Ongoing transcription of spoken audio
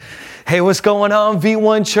Hey, what's going on,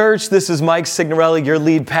 V1 Church? This is Mike Signorelli, your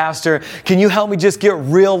lead pastor. Can you help me just get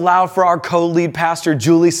real loud for our co-lead pastor,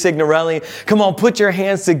 Julie Signorelli? Come on, put your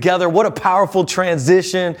hands together. What a powerful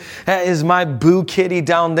transition. That is my boo kitty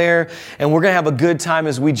down there. And we're going to have a good time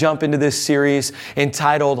as we jump into this series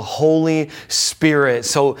entitled Holy Spirit.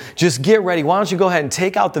 So just get ready. Why don't you go ahead and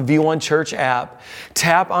take out the V1 Church app,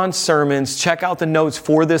 tap on sermons, check out the notes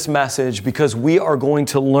for this message, because we are going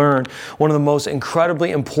to learn one of the most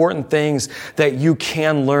incredibly important things that you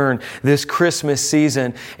can learn this Christmas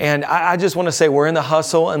season. And I just want to say we're in the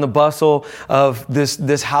hustle and the bustle of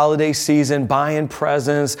this holiday season, buying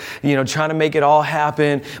presents, trying to make it all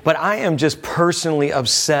happen. But I am just personally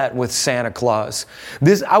upset with Santa Claus.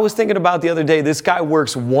 I was thinking about the other day, this guy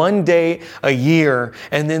works one day a year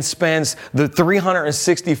and then spends the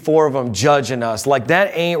 364 of them judging us. Like,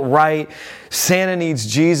 that ain't right. Santa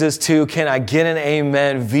needs Jesus too. Can I get an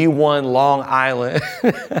amen? V1 Long Island.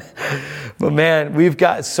 But man, we've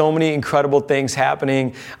got so many incredible things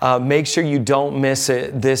happening. Make sure you don't miss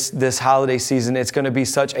it this holiday season. It's going to be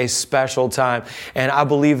such a special time. And I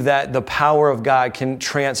believe that the power of God can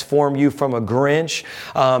transform you from a Grinch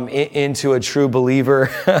into a true believer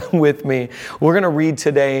with me. We're going to read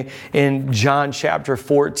today in John chapter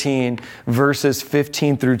 14, verses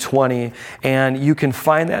 15 through 20. And you can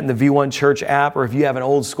find that in the V1 Church app, or if you have an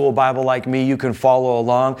old school Bible like me, you can follow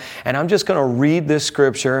along. And I'm just going to read this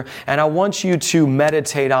scripture, and I want you to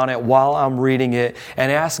meditate on it while I'm reading it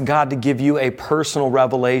and ask God to give you a personal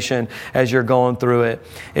revelation as you're going through it.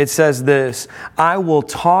 It says this: I will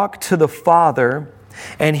talk to the Father,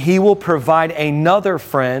 and He will provide another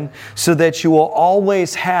friend so that you will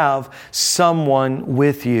always have someone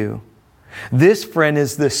with you. This friend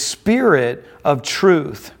is the Spirit of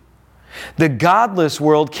truth. The godless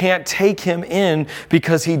world can't take Him in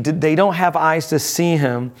because they don't have eyes to see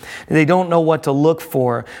Him. They don't know what to look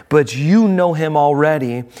for. But you know Him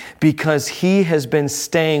already because He has been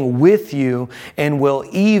staying with you and will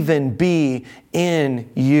even be in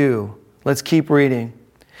you. Let's keep reading.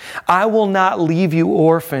 I will not leave you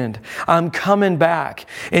orphaned. I'm coming back.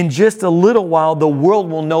 In just a little while, the world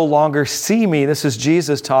will no longer see me. This is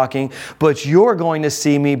Jesus talking. But you're going to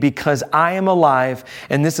see me because I am alive.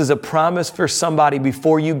 And this is a promise for somebody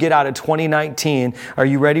before you get out of 2019. Are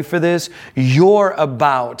you ready for this? You're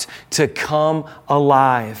about to come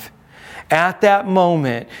alive. At that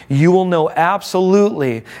moment, you will know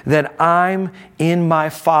absolutely that I'm in my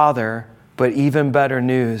Father. But even better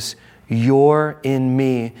news, you're in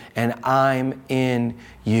me and I'm in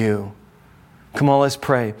you. Come on, let's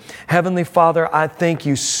pray. Heavenly Father, I thank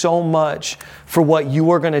you so much for what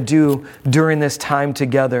you are going to do during this time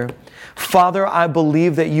together. Father, I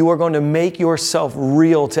believe that you are going to make yourself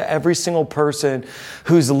real to every single person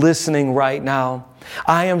who's listening right now.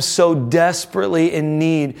 I am so desperately in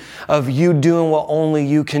need of you doing what only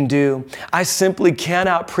you can do. I simply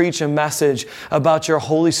cannot preach a message about your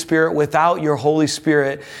Holy Spirit without your Holy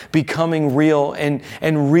Spirit becoming real and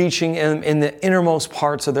reaching in the innermost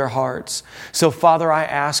parts of their hearts. So, Father, I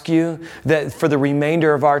ask you that for the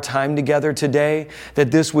remainder of our time together today,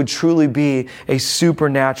 that this would truly be a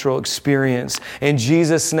supernatural experience. In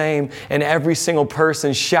Jesus' name, and every single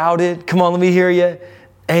person shouted, come on, let me hear you.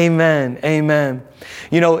 Amen. Amen.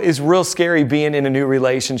 It's real scary being in a new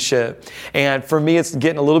relationship. And for me, it's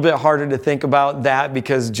getting a little bit harder to think about that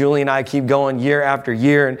because Julie and I keep going year after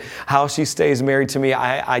year, and how she stays married to me,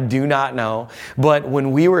 I do not know. But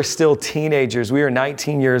when we were still teenagers, we were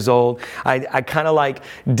 19 years old, I kind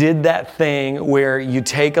of did that thing where you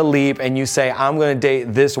take a leap and you say, I'm going to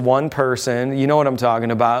date this one person. You know what I'm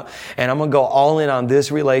talking about. And I'm going to go all in on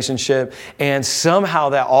this relationship. And somehow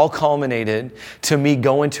that all culminated to me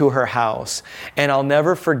going to her house. And I'll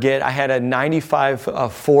never forget, I had a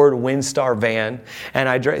 95 Ford Windstar van.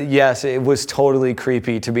 And yes, it was totally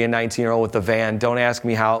creepy to be a 19-year-old with a van. Don't ask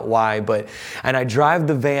me why. And I drive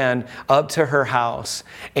the van up to her house.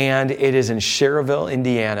 And it is in Schererville,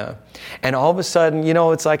 Indiana. And all of a sudden,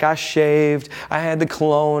 it's like I shaved, I had the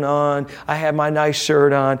cologne on, I had my nice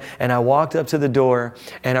shirt on, and I walked up to the door,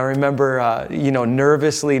 and I remember,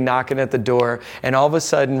 nervously knocking at the door, and all of a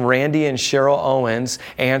sudden, Randy and Cheryl Owens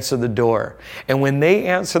answer the door. And when they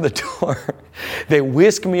answer the door, they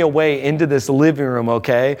whisk me away into this living room,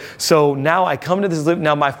 okay? So now I come to this living.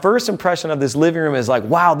 Now my first impression of this living room is like,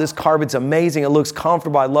 wow, this carpet's amazing. It looks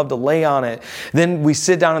comfortable. I'd love to lay on it. Then we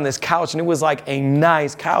sit down on this couch, and it was like a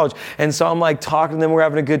nice couch. And so I'm like talking to them. We're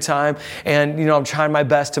having a good time. And, I'm trying my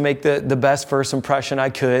best to make the best first impression I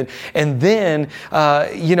could. And then,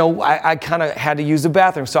 I kind of had to use the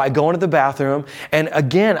bathroom. So I go into the bathroom, and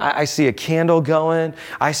again, I see a candle going.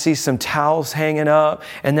 I see some towels hanging up.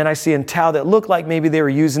 And then I see a towel that looked like maybe they were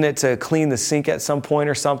using it to clean the sink at some point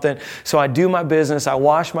or something. So I do my business, I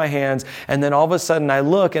wash my hands, and then all of a sudden I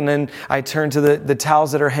look, and then I turn to the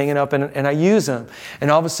towels that are hanging up, and I use them.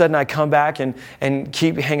 And all of a sudden I come back and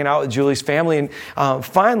keep hanging out with Julie's family. And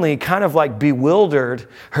finally, kind of like bewildered,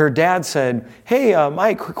 her dad said, "Hey,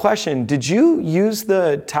 Mike, quick question. Did you use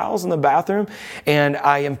the towels in the bathroom?" And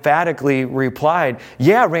I emphatically replied,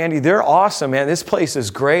 "Yeah, Randy, they're awesome, man. This place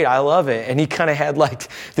is great. I love it." And he kind of had like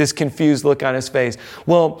this confused look on his face.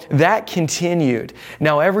 Well, that continued.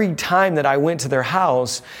 Now, every time that I went to their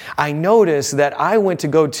house, I noticed that I went to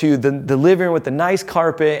go to the living room with the nice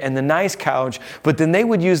carpet and the nice couch, but then they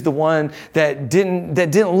would use the one that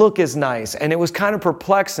didn't look as nice, and it was kind of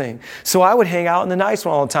perplexing. So I would hang out in the nice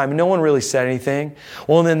one all the time, and no one really said anything.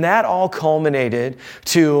 Well, and then that all culminated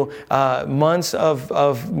to months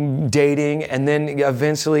of dating, and then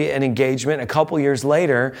eventually an engagement. A couple years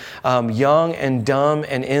later, young and dumb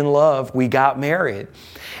and in love, we got married.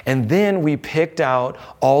 And then we picked out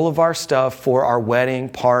all of our stuff for our wedding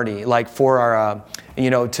party, like for our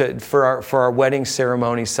for our wedding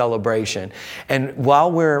ceremony celebration. And while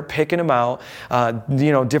we're picking them out,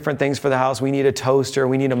 different things for the house, we need a toaster,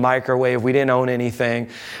 we need a microwave, we didn't own anything.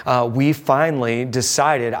 We finally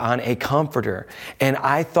decided on a comforter. And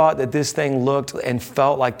I thought that this thing looked and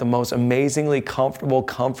felt like the most amazingly comfortable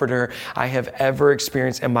comforter I have ever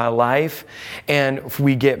experienced in my life. And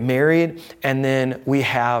we get married, and then we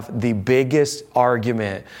have the biggest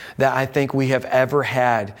argument that I think we have ever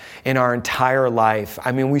had in our entire life.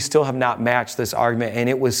 I mean, we still have not matched this argument, and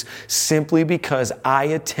it was simply because I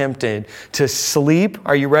attempted to sleep,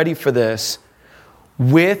 are you ready for this,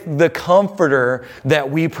 with the comforter that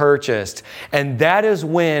we purchased. And that is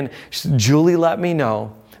when Julie let me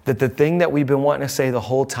know that the thing that we've been wanting to say the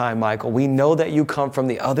whole time, Michael, we know that you come from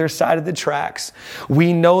the other side of the tracks.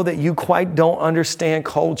 We know that you quite don't understand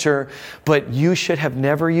culture, but you should have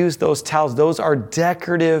never used those towels. Those are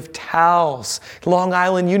decorative towels. Long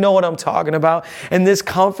Island, you know what I'm talking about. And this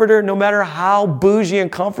comforter, no matter how bougie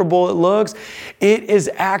and comfortable it looks, it is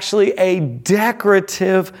actually a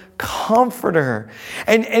decorative comforter.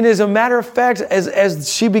 And as a matter of fact,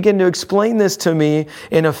 as she began to explain this to me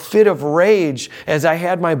in a fit of rage, as I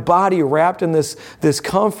had my body wrapped in this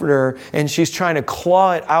comforter and she's trying to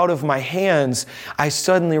claw it out of my hands, I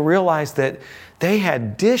suddenly realized that they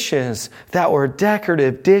had dishes that were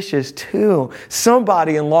decorative dishes too.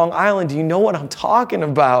 Somebody in Long Island, do you know what I'm talking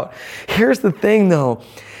about? Here's the thing though.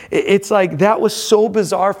 It's like that was so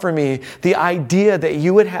bizarre for me, the idea that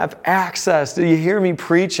you would have access, do you hear me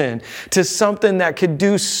preaching, to something that could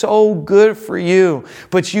do so good for you,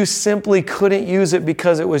 but you simply couldn't use it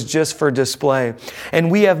because it was just for display.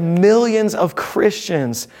 And we have millions of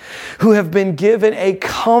Christians who have been given a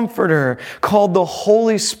comforter called the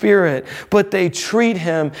Holy Spirit, but they treat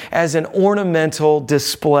Him as an ornamental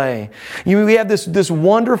display. We have this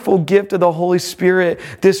wonderful gift of the Holy Spirit,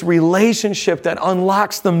 this relationship that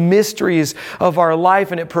unlocks the mysteries of our life,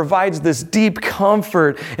 and it provides this deep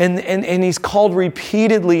comfort. And He's called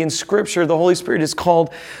repeatedly in Scripture, the Holy Spirit is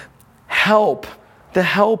called help, the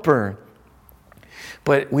helper.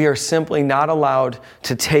 But we are simply not allowed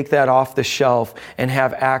to take that off the shelf and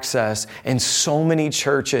have access in so many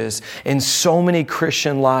churches, in so many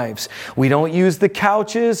Christian lives. We don't use the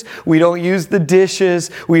couches, we don't use the dishes,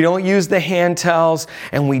 we don't use the hand towels,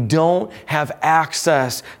 and we don't have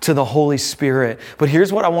access to the Holy Spirit. But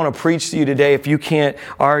here's what I want to preach to you today, if you can't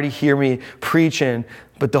already hear me preaching.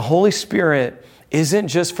 But the Holy Spirit isn't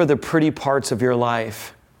just for the pretty parts of your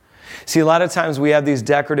life. See, a lot of times we have these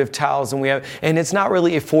decorative towels and it's not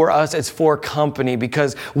really for us, it's for company,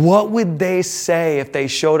 because what would they say if they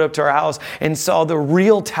showed up to our house and saw the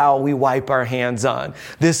real towel we wipe our hands on?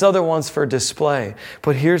 This other one's for display.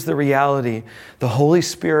 But here's the reality. The Holy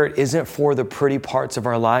Spirit isn't for the pretty parts of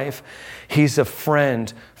our life. He's a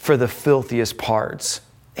friend for the filthiest parts.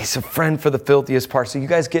 He's a friend for the filthiest parts. So you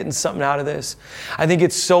guys getting something out of this? I think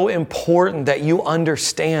it's so important that you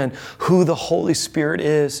understand who the Holy Spirit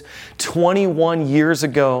is. 21 years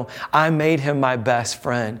ago, I made Him my best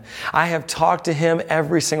friend. I have talked to Him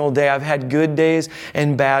every single day. I've had good days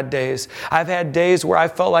and bad days. I've had days where I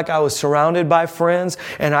felt like I was surrounded by friends,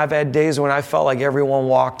 and I've had days when I felt like everyone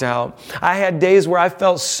walked out. I had days where I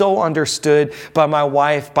felt so understood by my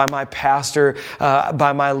wife, by my pastor,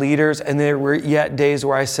 by my leaders, and there were yet days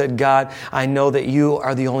where I said, God, I know that you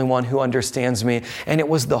are the only one who understands me. And it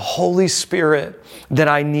was the Holy Spirit that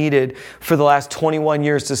I needed for the last 21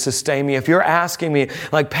 years to sustain me. If you're asking me,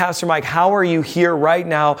 like, Pastor Mike, how are you here right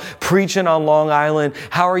now preaching on Long Island?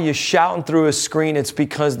 How are you shouting through a screen? It's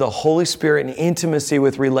because the Holy Spirit and intimacy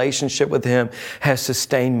with relationship with Him has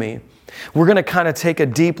sustained me. We're going to kind of take a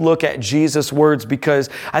deep look at Jesus' words, because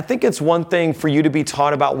I think it's one thing for you to be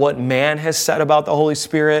taught about what man has said about the Holy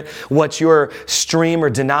Spirit, what your stream or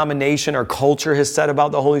denomination or culture has said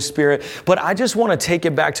about the Holy Spirit. But I just want to take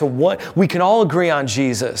it back to what we can all agree on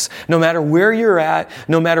Jesus. No matter where you're at,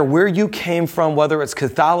 no matter where you came from, whether it's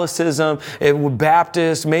Catholicism,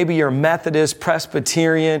 Baptist, maybe you're Methodist,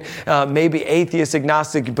 Presbyterian, maybe atheist,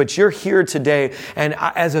 agnostic, but you're here today, and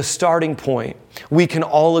as a starting point, we can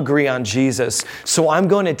all agree on Jesus. So I'm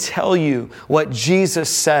going to tell you what Jesus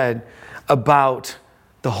said about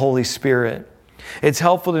the Holy Spirit. It's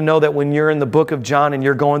helpful to know that when you're in the book of John and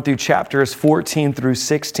you're going through chapters 14 through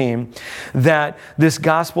 16, that this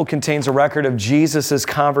gospel contains a record of Jesus'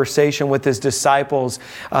 conversation with his disciples,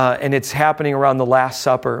 and it's happening around the Last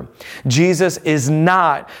Supper. Jesus is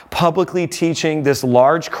not publicly teaching this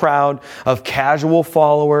large crowd of casual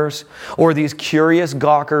followers or these curious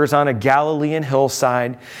gawkers on a Galilean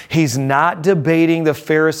hillside. He's not debating the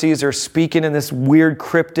Pharisees or speaking in this weird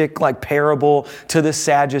cryptic like parable to the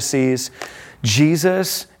Sadducees.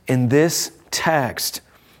 Jesus, in this text,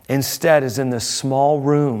 instead is in this small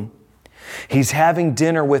room. He's having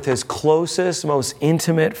dinner with his closest, most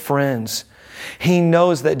intimate friends. He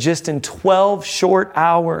knows that just in 12 short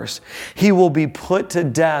hours, he will be put to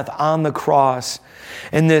death on the cross.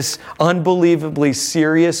 In this unbelievably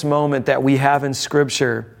serious moment that we have in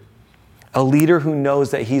Scripture, a leader who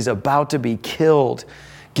knows that he's about to be killed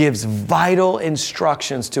gives vital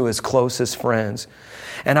instructions to his closest friends.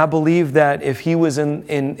 And I believe that if he was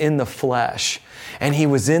in the flesh and he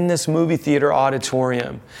was in this movie theater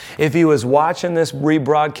auditorium, if he was watching this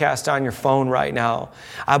rebroadcast on your phone right now,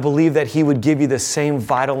 I believe that he would give you the same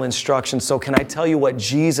vital instructions. So can I tell you what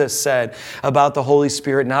Jesus said about the Holy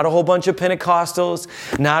Spirit? Not a whole bunch of Pentecostals,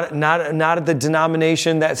 not the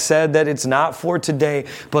denomination that said that it's not for today,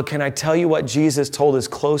 but can I tell you what Jesus told his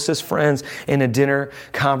closest friends in a dinner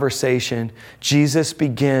conversation? Jesus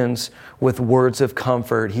begins with words of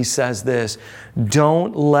comfort. He says this,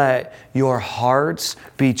 "Don't let your hearts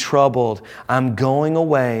be troubled. I'm going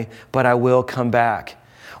away, but I will come back."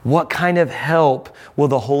 What kind of help will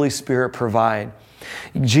the Holy Spirit provide?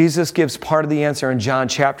 Jesus gives part of the answer in John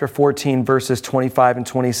chapter 14, verses 25 and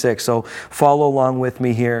 26. So follow along with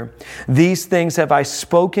me here. "These things have I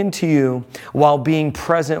spoken to you while being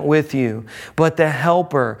present with you. But the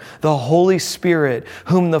Helper, the Holy Spirit,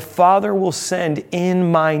 whom the Father will send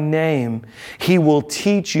in my name, he will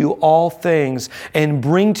teach you all things and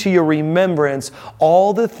bring to your remembrance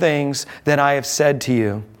all the things that I have said to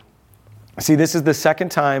you." See, this is the second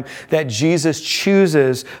time that Jesus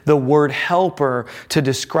chooses the word helper to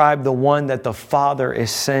describe the one that the Father is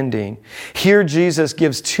sending. Here, Jesus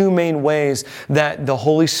gives two main ways that the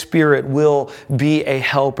Holy Spirit will be a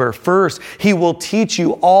helper. First, he will teach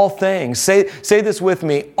you all things. Say this with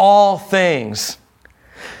me, all things.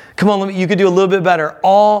 Come on, you could do a little bit better.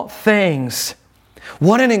 All things.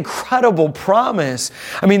 What an incredible promise.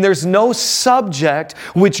 I mean, there's no subject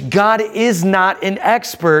which God is not an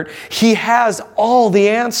expert. He has all the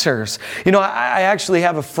answers. You know, I actually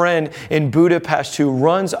have a friend in Budapest who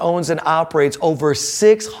runs, owns, and operates over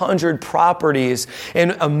 600 properties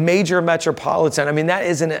in a major metropolitan. I mean, that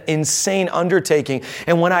is an insane undertaking.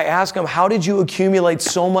 And when I ask him, how did you accumulate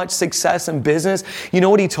so much success in business? You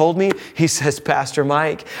know what he told me? He says, "Pastor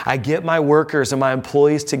Mike, I get my workers and my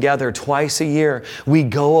employees together twice a year. We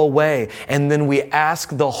go away and then we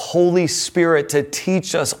ask the Holy Spirit to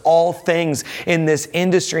teach us all things in this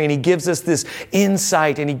industry. And he gives us this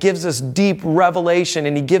insight and he gives us deep revelation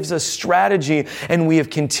and he gives us strategy. And we have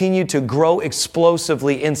continued to grow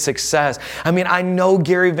explosively in success. I mean, I know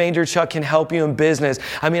Gary Vaynerchuk can help you in business.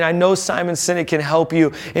 I mean, I know Simon Sinek can help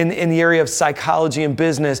you in the area of psychology and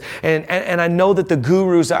business. And I know that the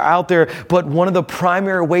gurus are out there. But one of the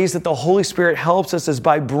primary ways that the Holy Spirit helps us is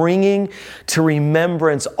by bringing to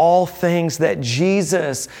remembrance all things that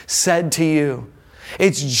Jesus said to you.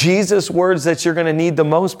 It's Jesus' words that you're going to need the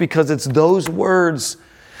most because it's those words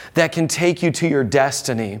that can take you to your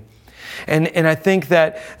destiny. And I think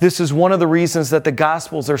that this is one of the reasons that the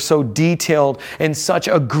Gospels are so detailed and such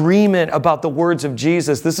agreement about the words of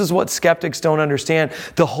Jesus. This is what skeptics don't understand.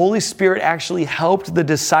 The Holy Spirit actually helped the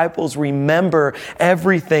disciples remember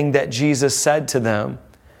everything that Jesus said to them.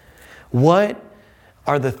 What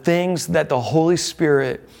are the things that the Holy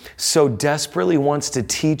Spirit so desperately wants to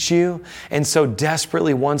teach you and so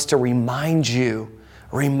desperately wants to remind you?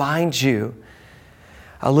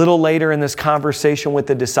 A little later in this conversation with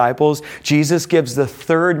the disciples, Jesus gives the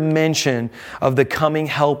third mention of the coming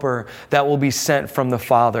helper that will be sent from the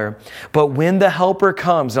Father. But when the helper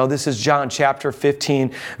comes, now this is John chapter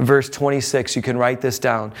 15, verse 26. You can write this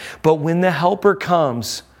down. But when the helper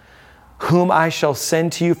comes, whom I shall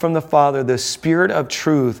send to you from the Father, the Spirit of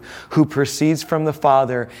truth who proceeds from the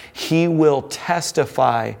Father, he will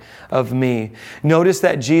testify of me. Notice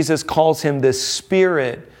that Jesus calls him the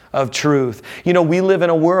Spirit of truth. You know, we live in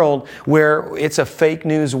a world where it's a fake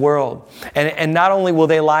news world. And not only will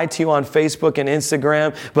they lie to you on Facebook and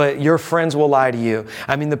Instagram, but your friends will lie to you.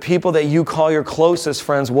 I mean, the people that you call your closest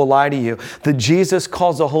friends will lie to you. Jesus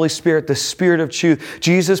calls the Holy Spirit the Spirit of truth.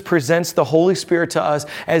 Jesus presents the Holy Spirit to us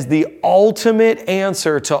as the ultimate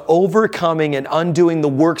answer to overcoming and undoing the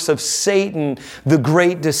works of Satan, the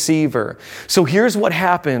great deceiver. So here's what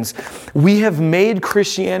happens. We have made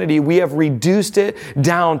Christianity, we have reduced it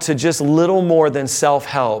down to just little more than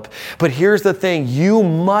self-help. But here's the thing, you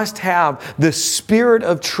must have the Spirit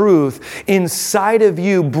of truth inside of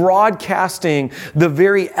you, broadcasting the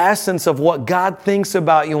very essence of what God thinks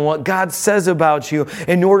about you and what God says about you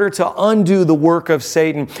in order to undo the work of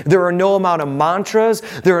Satan. There are no amount of mantras,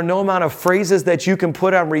 there are no amount of phrases that you can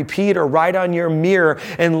put on repeat or write on your mirror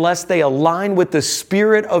unless they align with the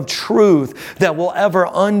Spirit of truth that will ever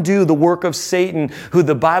undo the work of Satan, who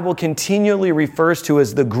the Bible continually refers to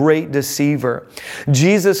as the great deceiver.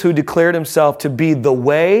 Jesus, who declared himself to be the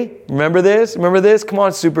way, remember this? Remember this? Come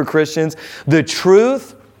on, super Christians. The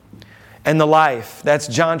truth and the life. That's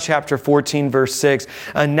John chapter 14, verse 6.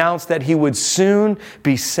 Announced that he would soon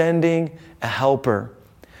be sending a helper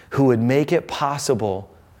who would make it possible,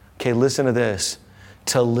 okay, listen to this,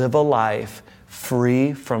 to live a life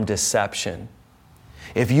free from deception.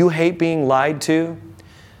 If you hate being lied to,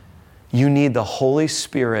 you need the Holy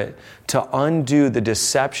Spirit to undo the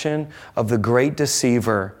deception of the great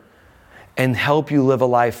deceiver and help you live a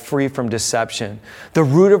life free from deception. The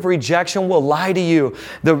root of rejection will lie to you.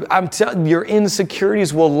 Your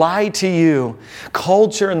insecurities will lie to you.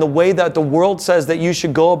 Culture and the way that the world says that you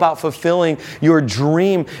should go about fulfilling your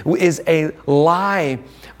dream is a lie.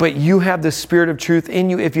 But you have the Spirit of truth in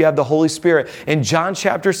you if you have the Holy Spirit. In John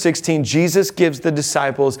chapter 16, Jesus gives the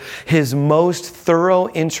disciples his most thorough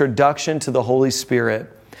introduction to the Holy Spirit.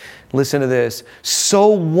 Listen to this. So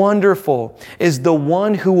wonderful is the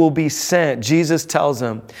one who will be sent, Jesus tells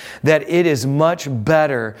them, that it is much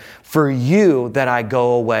better for you that I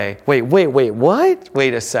go away. Wait, what?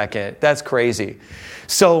 Wait a second. That's crazy.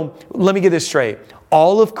 So let me get this straight.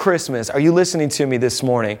 All of Christmas, are you listening to me this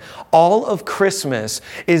morning? All of Christmas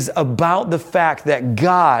is about the fact that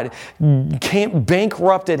God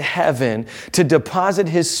bankrupted heaven to deposit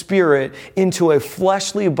his Spirit into a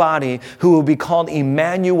fleshly body who will be called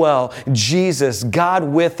Emmanuel, Jesus, God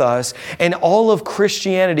with us. And all of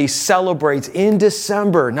Christianity celebrates in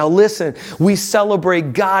December. Now listen, we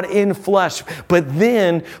celebrate God in flesh. But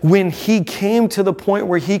then when he came to the point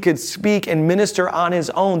where he could speak and minister on his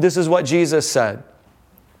own, this is what Jesus said.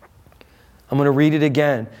 I'm going to read it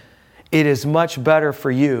again. It is much better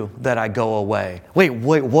for you that I go away. Wait,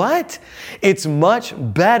 what? It's much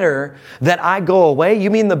better that I go away? You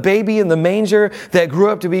mean the baby in the manger that grew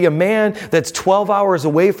up to be a man that's 12 hours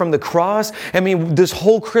away from the cross? I mean, this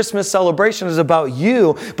whole Christmas celebration is about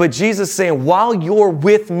you, but Jesus is saying, while you're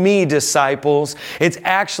with me, disciples, it's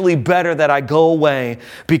actually better that I go away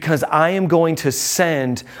because I am going to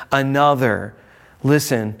send another.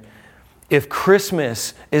 Listen, if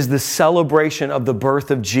Christmas is the celebration of the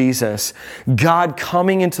birth of Jesus, God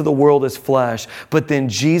coming into the world as flesh, but then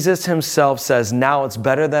Jesus himself says, now it's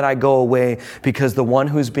better that I go away because the one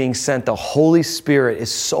who's being sent, the Holy Spirit, is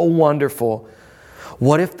so wonderful.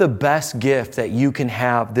 What if the best gift that you can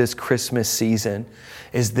have this Christmas season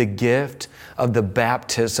is the gift of the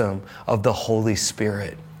baptism of the Holy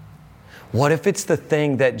Spirit? What if it's the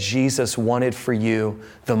thing that Jesus wanted for you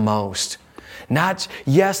the most? Not,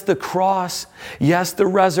 yes, the cross, yes, the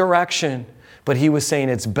resurrection, but he was saying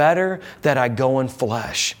it's better that I go in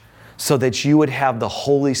flesh so that you would have the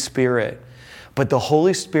Holy Spirit. But the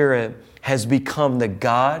Holy Spirit has become the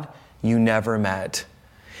God you never met.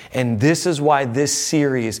 And this is why this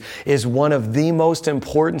series is one of the most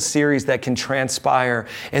important series that can transpire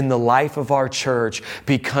in the life of our church,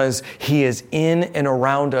 because he is in and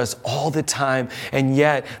around us all the time. And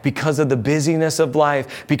yet, because of the busyness of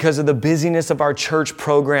life, because of the busyness of our church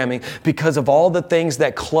programming, because of all the things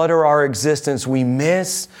that clutter our existence, we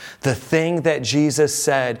miss the thing that Jesus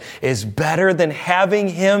said is better than having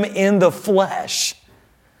him in the flesh.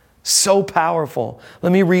 So powerful.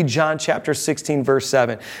 Let me read John chapter 16, verse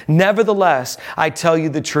 7. Nevertheless, I tell you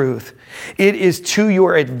the truth. It is to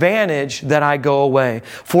your advantage that I go away.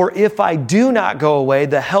 For if I do not go away,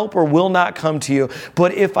 the Helper will not come to you.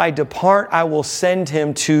 But if I depart, I will send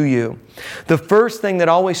him to you. The first thing that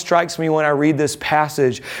always strikes me when I read this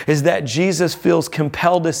passage is that Jesus feels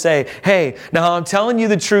compelled to say, hey, now I'm telling you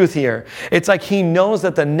the truth here. It's like he knows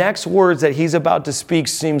that the next words that he's about to speak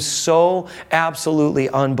seem so absolutely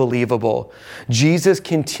unbelievable. Jesus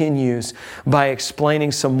continues by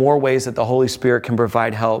explaining some more ways that the Holy Spirit can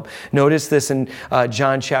provide help. Notice this in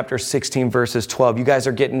John chapter 16, verses 12. You guys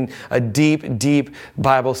are getting a deep, deep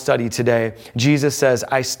Bible study today. Jesus says,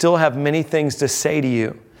 I still have many things to say to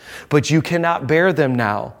you, but you cannot bear them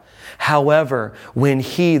now. However, when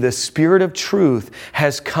he, the Spirit of truth,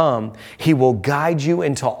 has come, he will guide you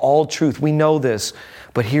into all truth. We know this,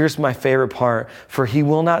 but here's my favorite part. For he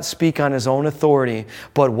will not speak on his own authority,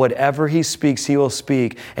 but whatever he speaks, he will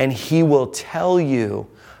speak, and he will tell you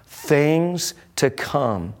things to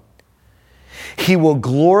come. He will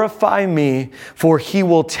glorify me, for he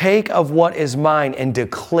will take of what is mine and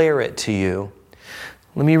declare it to you.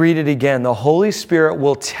 Let me read it again. The Holy Spirit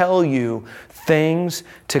will tell you things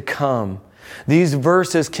to come. These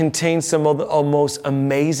verses contain some of the most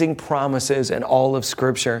amazing promises in all of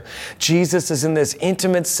Scripture. Jesus is in this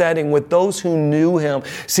intimate setting with those who knew him.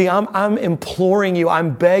 See, I'm imploring you,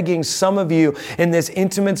 I'm begging some of you in this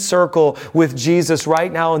intimate circle with Jesus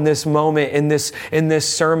right now in this moment, in this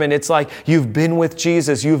sermon. It's like you've been with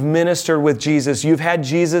Jesus, you've ministered with Jesus, you've had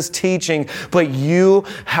Jesus teaching, but you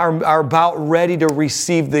are about ready to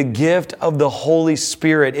receive the gift of the Holy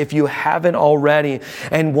Spirit if you haven't already.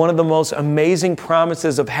 And one of the most amazing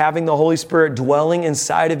promises of having the Holy Spirit dwelling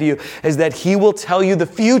inside of you is that he will tell you the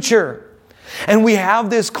future. And we have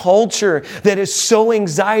this culture that is so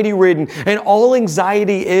anxiety ridden, and all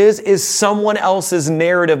anxiety is someone else's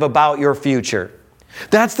narrative about your future.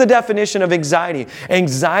 That's the definition of anxiety.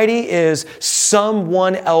 Anxiety is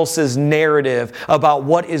someone else's narrative about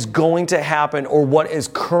what is going to happen or what is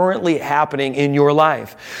currently happening in your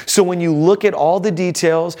life. So when you look at all the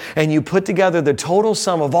details and you put together the total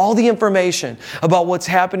sum of all the information about what's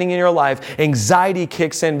happening in your life, anxiety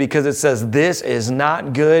kicks in because it says this is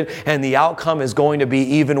not good and the outcome is going to be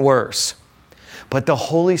even worse. But the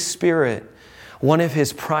Holy Spirit, one of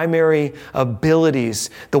his primary abilities,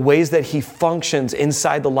 the ways that he functions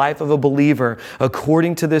inside the life of a believer,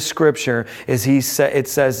 according to this scripture, is it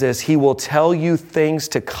says this, he will tell you things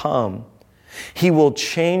to come. He will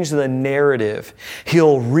change the narrative.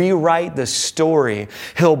 He'll rewrite the story.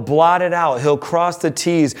 He'll blot it out. He'll cross the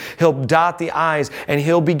T's. He'll dot the I's. And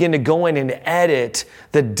he'll begin to go in and edit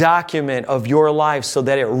the document of your life so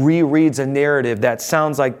that it rereads a narrative that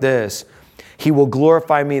sounds like this. He will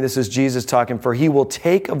glorify me. This is Jesus talking. For he will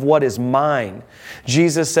take of what is mine.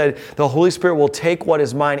 Jesus said the Holy Spirit will take what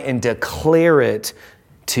is mine and declare it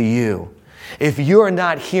to you. If you're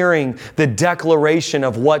not hearing the declaration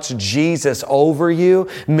of what's Jesus over you,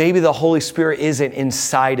 maybe the Holy Spirit isn't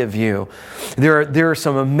inside of you. There are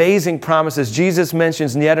some amazing promises. Jesus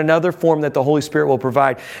mentions yet another form that the Holy Spirit will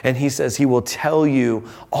provide, and he says he will tell you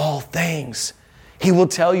all things. He will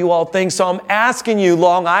tell you all things. So I'm asking you,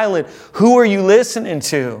 Long Island, who are you listening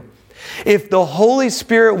to? If the Holy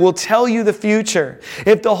Spirit will tell you the future,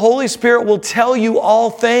 if the Holy Spirit will tell you all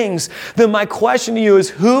things, then my question to you is,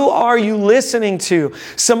 who are you listening to?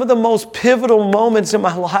 Some of the most pivotal moments in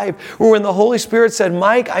my life were when the Holy Spirit said,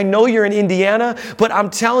 Mike, I know you're in Indiana, but I'm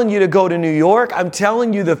telling you to go to New York. I'm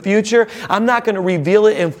telling you the future. I'm not going to reveal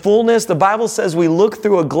it in fullness. The Bible says we look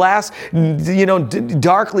through a glass,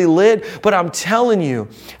 darkly lit, but I'm telling you,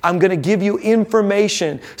 I'm going to give you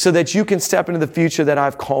information so that you can step into the future that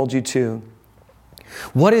I've called you to.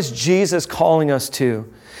 What is Jesus calling us to?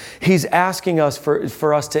 He's asking us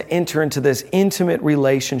for us to enter into this intimate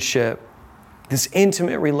relationship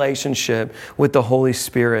with the Holy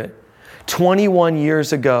Spirit. 21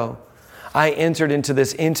 years ago, I entered into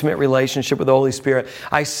this intimate relationship with the Holy Spirit.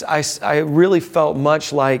 I really felt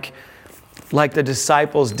much like the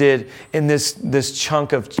disciples did in this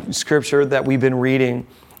chunk of scripture that we've been reading.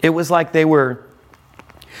 It was like they were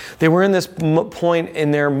in this point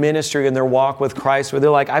in their ministry and their walk with Christ where they're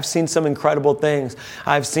like, I've seen some incredible things.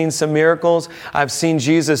 I've seen some miracles. I've seen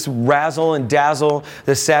Jesus razzle and dazzle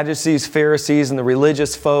the Sadducees, Pharisees, and the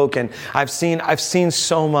religious folk. And I've seen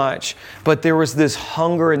so much. But there was this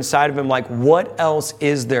hunger inside of him, like, what else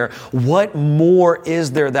is there? What more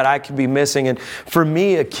is there that I could be missing? And for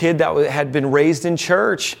me, a kid that had been raised in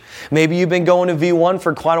church, maybe you've been going to V1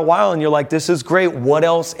 for quite a while and you're like, this is great. What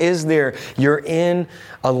else is there? You're in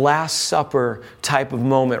a Last Supper type of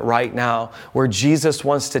moment right now where Jesus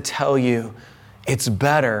wants to tell you it's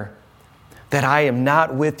better that I am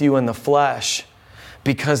not with you in the flesh,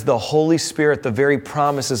 because the Holy Spirit, the very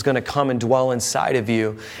promise, is going to come and dwell inside of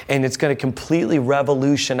you, and it's going to completely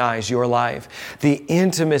revolutionize your life. The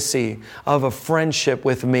intimacy of a friendship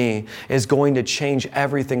with me is going to change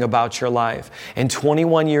everything about your life. And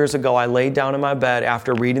 21 years ago, I laid down in my bed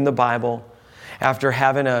after reading the Bible, after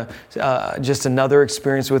having just another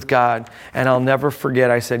experience with God, and I'll never forget,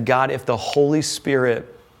 I said, God, if the Holy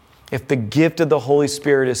Spirit, if the gift of the Holy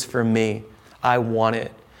Spirit is for me, I want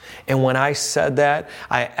it. And when I said that,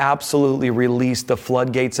 I absolutely released the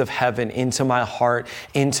floodgates of heaven into my heart,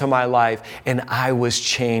 into my life, and I was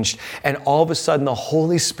changed. And all of a sudden, the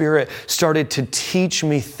Holy Spirit started to teach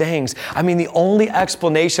me things. I mean, the only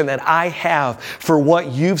explanation that I have for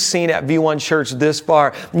what you've seen at V1 Church this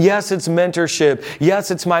far, yes, it's mentorship.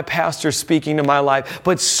 Yes, it's my pastor speaking to my life.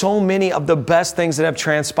 But so many of the best things that have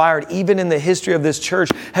transpired, even in the history of this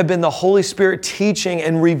church, have been the Holy Spirit teaching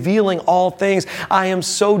and revealing all things. I am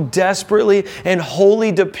so desperately and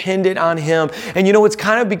wholly dependent on Him. And you know, it's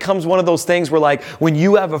kind of becomes one of those things where, like, when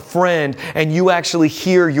you have a friend and you actually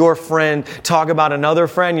hear your friend talk about another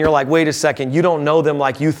friend, you're like, wait a second, you don't know them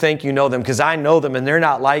like you think you know them, because I know them and they're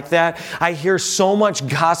not like that. I hear so much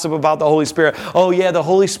gossip about the Holy Spirit. Oh yeah, the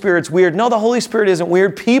Holy Spirit's weird. No, the Holy Spirit isn't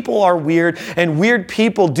weird. People are weird, and weird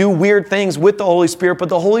people do weird things with the Holy Spirit, but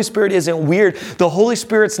the Holy Spirit isn't weird. The Holy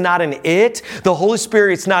Spirit's not an it. The Holy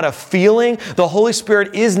Spirit's not a feeling. The Holy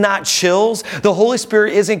Spirit is not chills. The Holy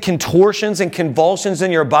Spirit isn't contortions and convulsions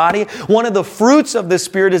in your body. One of the fruits of the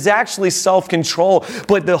Spirit is actually self-control,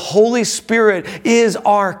 but the Holy Spirit is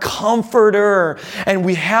our comforter, and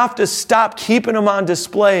we have to stop keeping Him on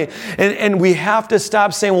display, and we have to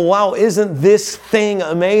stop saying, well, wow, isn't this thing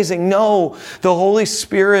amazing? No, the Holy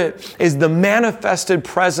Spirit is the manifested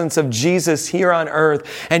presence of Jesus here on earth,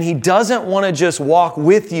 and He doesn't want to just walk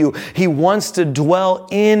with you. He wants to dwell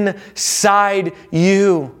inside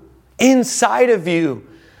you. Inside of you.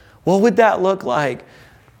 What would that look like?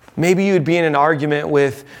 Maybe you would be in an argument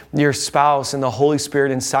with your spouse and the Holy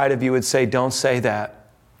Spirit inside of you would say, don't say that.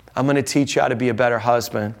 I'm going to teach you how to be a better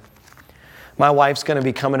husband. My wife's going to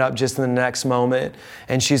be coming up just in the next moment,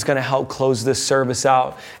 and she's going to help close this service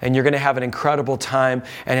out. And you're going to have an incredible time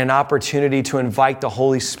and an opportunity to invite the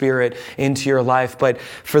Holy Spirit into your life. But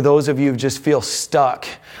for those of you who just feel stuck,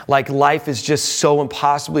 like life is just so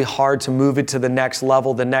impossibly hard to move it to the next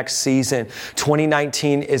level, the next season,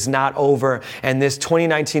 2019 is not over. And this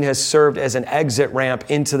 2019 has served as an exit ramp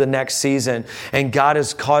into the next season. And God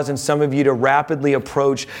is causing some of you to rapidly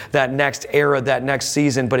approach that next era, that next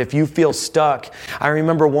season. But if you feel stuck, I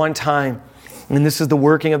remember one time, and this is the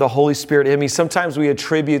working of the Holy Spirit in me. Sometimes we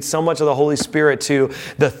attribute so much of the Holy Spirit to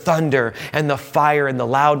the thunder and the fire and the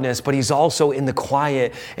loudness, but He's also in the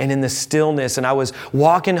quiet and in the stillness. And I was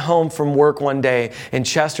walking home from work one day in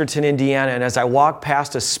Chesterton, Indiana, and as I walked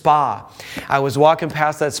past a spa, I was walking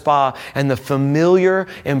past that spa, and the familiar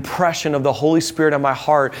impression of the Holy Spirit on my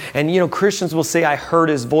heart. And you know, Christians will say, I heard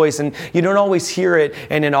His voice, and you don't always hear it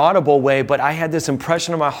in an audible way, but I had this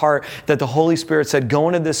impression in my heart that the Holy Spirit said, go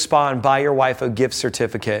into this spa and buy your wife a gift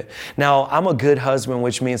certificate. Now, I'm a good husband,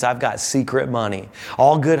 which means I've got secret money.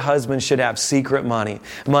 All good husbands should have secret money.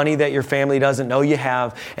 Money that your family doesn't know you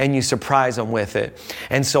have, and you surprise them with it.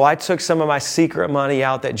 And so I took some of my secret money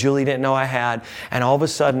out that Julie didn't know I had, and all of a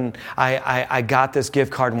sudden, I got this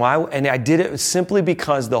gift card. And I did it simply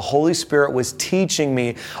because the Holy Spirit was teaching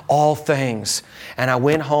me all things. And I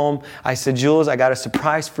went home, I said, Jules, I got a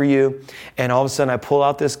surprise for you. And all of a sudden, I pull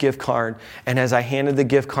out this gift card, and as I handed the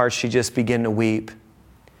gift card, she just began to weep.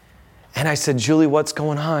 And I said, Julie, what's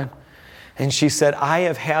going on? And she said, I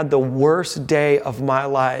have had the worst day of my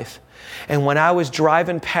life. And when I was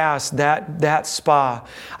driving past that spa,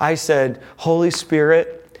 I said, Holy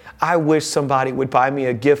Spirit, I wish somebody would buy me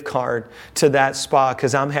a gift card to that spa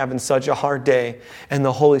because I'm having such a hard day. And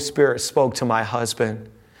the Holy Spirit spoke to my husband.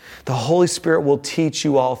 The Holy Spirit will teach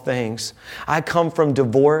you all things. I come from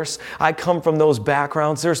divorce. I come from those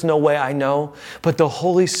backgrounds. There's no way I know. But the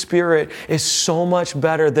Holy Spirit is so much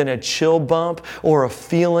better than a chill bump or a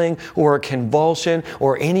feeling or a convulsion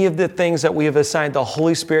or any of the things that we have assigned. The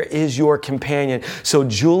Holy Spirit is your companion. So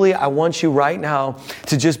Julie, I want you right now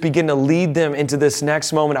to just begin to lead them into this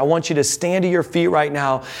next moment. I want you to stand to your feet right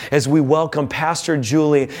now as we welcome Pastor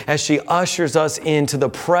Julie as she ushers us into the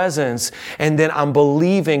presence. And then I'm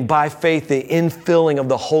believing by faith the infilling of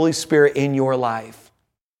the Holy Spirit in your life.